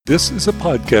This is a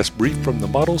podcast brief from the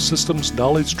Model Systems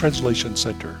Knowledge Translation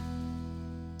Center.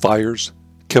 Fires,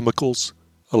 chemicals,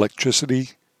 electricity,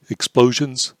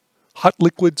 explosions, hot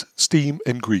liquids, steam,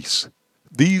 and grease.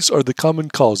 These are the common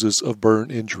causes of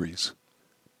burn injuries.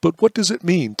 But what does it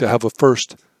mean to have a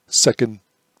first, second,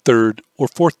 third, or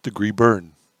fourth degree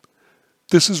burn?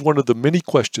 This is one of the many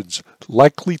questions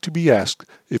likely to be asked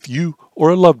if you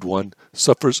or a loved one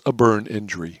suffers a burn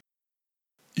injury.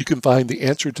 You can find the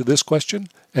answer to this question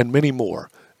and many more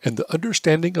in the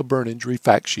Understanding a Burn Injury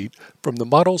fact sheet from the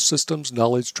Model Systems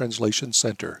Knowledge Translation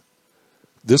Center.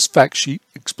 This fact sheet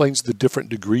explains the different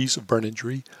degrees of burn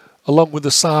injury, along with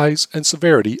the size and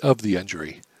severity of the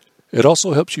injury. It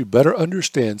also helps you better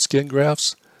understand skin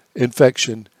grafts,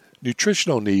 infection,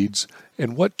 nutritional needs,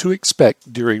 and what to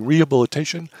expect during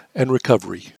rehabilitation and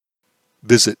recovery.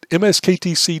 Visit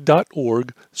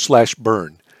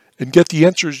msktc.org/burn and get the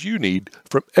answers you need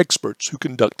from experts who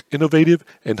conduct innovative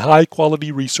and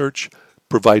high-quality research,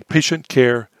 provide patient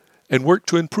care, and work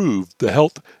to improve the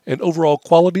health and overall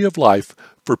quality of life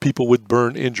for people with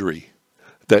burn injury.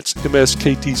 That's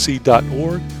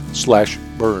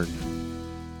msktc.org/burn.